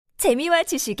재미와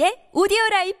지식의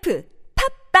오디오라이프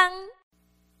팝빵.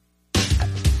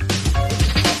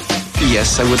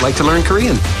 Yes, I would like to learn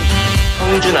Korean.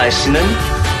 홍준아 씨는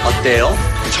어때요?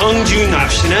 정준하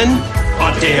씨는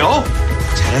어때요?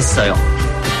 잘했어요.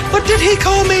 What did he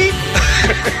call me?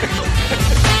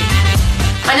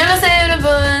 안녕하세요,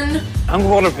 여러분.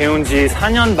 한국어를 배운 지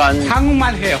 4년 반.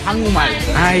 한국말 해요, 한국말.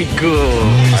 아이고.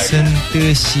 무슨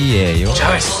뜻이에요?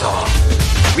 잘했어.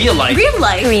 Real life. Real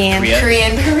life. Korean.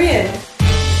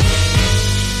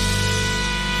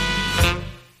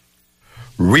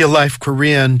 Real life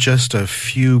Korean, just a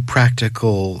few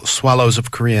practical swallows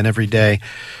of Korean every day.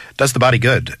 Does the body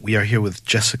good. We are here with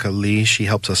Jessica Lee. She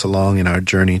helps us along in our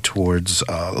journey towards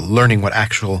learning what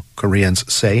actual Koreans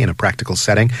say in a practical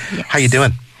setting. Yes. How you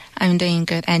doing? I'm doing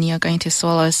good, and you're going to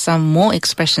swallow some more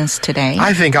expressions today.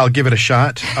 I think I'll give it a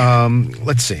shot.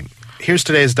 Let's see. Here's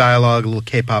today's dialogue, a little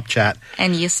K-pop chat.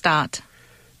 And you start.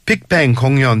 빅뱅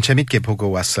공연 재밌게 보고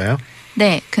왔어요?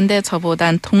 네, 근데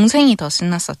저보단 동생이 더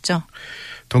신났었죠.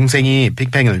 동생이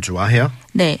빅뱅을 좋아해요?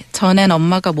 네, 전엔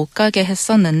엄마가 못 가게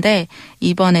했었는데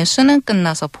이번에 수능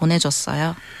끝나서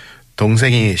보내줬어요.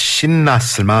 동생이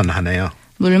신났을만 하네요.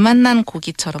 물 만난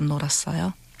고기처럼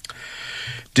놀았어요.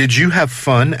 Did you have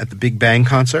fun at the Big Bang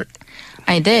concert?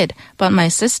 I did, but my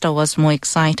sister was more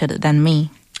excited than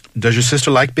me. Does your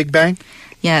sister like Big Bang?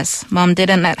 Yes, Mom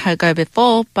didn't let her go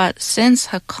before, but since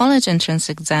her college entrance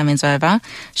exam is over,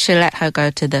 she let her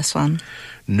go to this one.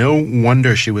 No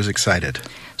wonder she was excited.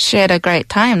 She had a great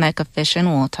time like a fish in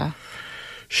water.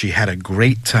 She had a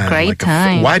great time. Great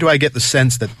time. Why do I get the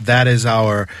sense that that is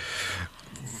our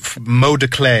mot de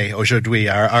clé aujourd'hui,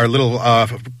 our little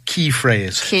key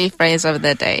phrase? Key phrase of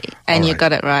the day. And you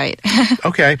got it right.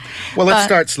 Okay. Well, let's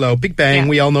start slow. Big Bang,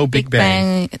 we all know Big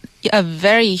Bang. A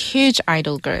very huge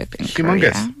idol group in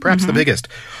Humongous. Korea. Perhaps the biggest.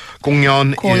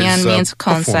 공연 공연 means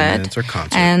concert. concert. Or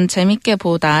concert. And 재밌게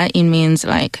보다, it means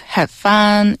like have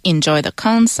fun, enjoy the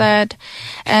concert.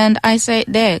 And I say,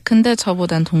 네, 근데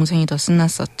저보단 동생이 더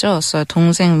신났었죠. So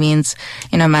동생 means,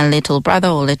 my little brother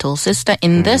or little sister.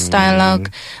 In this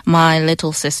dialogue, my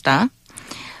little sister.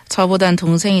 저보단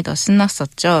동생이 더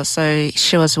신났었죠. So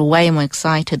she was way more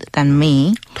excited than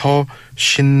me. 더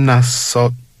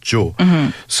신났었죠.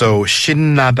 So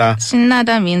신나다.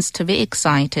 신나다 means to be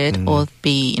excited or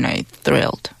be,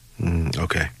 thrilled.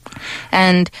 Okay.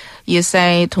 And you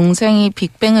say 동생이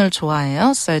빅뱅을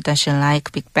좋아해요. So does she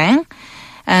like Big Bang?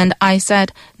 And I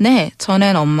said, 네,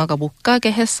 전엔 엄마가 못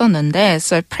가게 했었는데.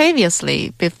 So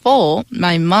previously, before,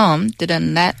 my mom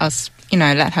didn't let us,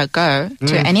 let her go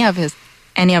to any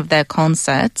of their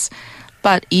concerts.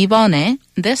 But 이번에,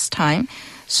 this time,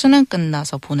 수능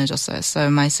끝나서 보내줬어요. So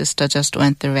my sister just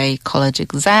went through a college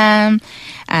exam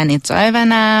and it's over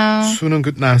now. 수능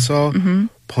끝나서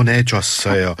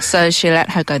보내줬어요. So she let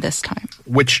her go this time.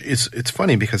 Which is, it's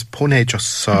funny because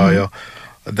보내줬어요,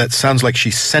 that sounds like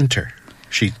she sent her.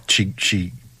 She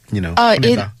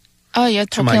보내다. You're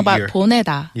talking about ear.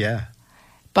 보내다. Yeah.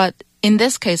 But in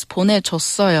this case,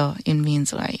 보내줬어요, it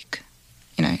means like,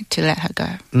 to let her go.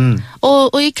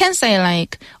 Or you can say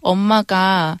like,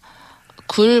 엄마가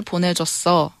굴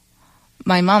보내줬어.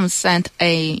 My mom sent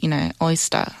a,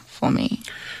 oyster for me.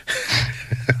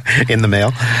 In the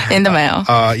mail? In the mail.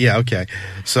 Yeah, okay.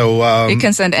 So you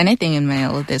can send anything in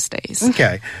mail these days.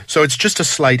 Okay. So it's just a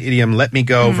slight idiom, let me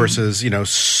go versus,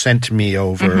 sent me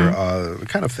over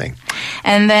kind of thing.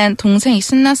 And then 동생이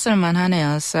신났을만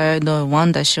하네요. So no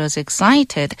wonder she was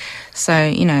excited. So,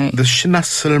 The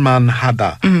신났을만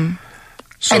하다.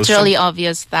 So it's really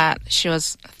obvious that she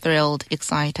was thrilled,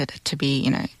 excited to be,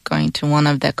 going to one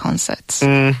of their concerts.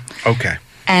 Okay.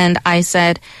 And I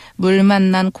said, 물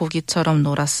만난 고기처럼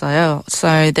놀았어요.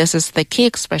 So this is the key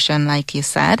expression, like you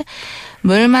said.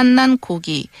 물 만난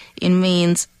고기. It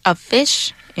means a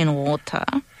fish in water.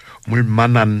 물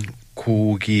만난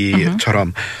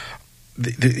고기처럼.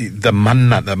 The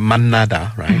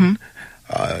만나다, right?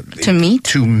 To meet?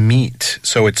 To meet.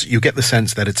 So you get the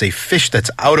sense that it's a fish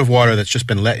that's out of water that's just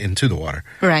been let into the water.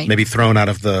 Right. Maybe thrown out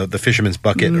of the fisherman's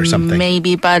bucket or something.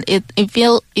 Maybe, but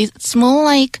it's more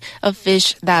like a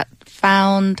fish that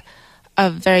found a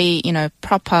very,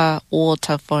 proper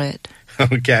water for it.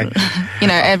 Okay.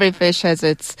 Every fish has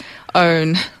its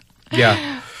own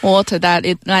water that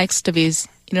it likes to be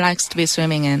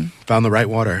swimming in. Found the right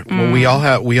water. Well, we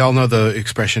all know the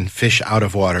expression fish out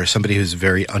of water, somebody who's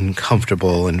very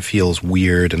uncomfortable and feels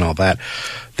weird and all that.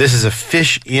 This is a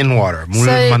fish in water.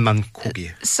 물 만난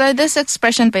고기. So this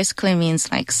expression basically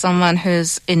means like someone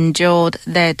who's endured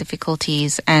their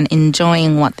difficulties and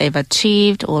enjoying what they've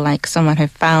achieved, or like someone who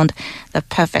found the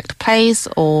perfect place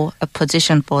or a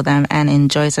position for them and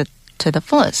enjoys it to the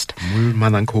fullest. 물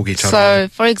만난 고기처럼. So,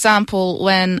 for example,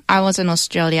 when I was in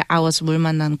Australia, I was 물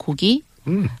만난 고기.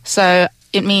 So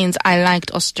it means I liked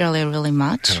Australia really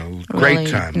much. Had a great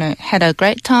time. Had a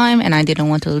great time, and I didn't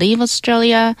want to leave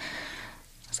Australia,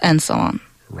 and so on.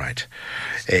 Right.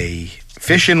 A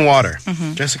fish in water.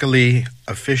 Jessica Lee,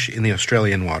 a fish in the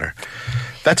Australian water.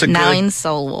 That's a Now good... in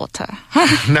Seoul water.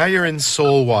 Now you're in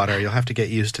soul water. You'll have to get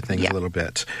used to things a little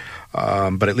bit.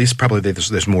 But at least probably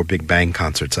there's more Big Bang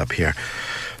concerts up here.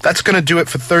 That's going to do it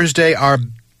for Thursday. Our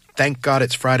Thank God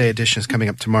It's Friday edition is coming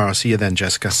up tomorrow. See you then,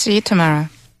 Jessica. See you tomorrow.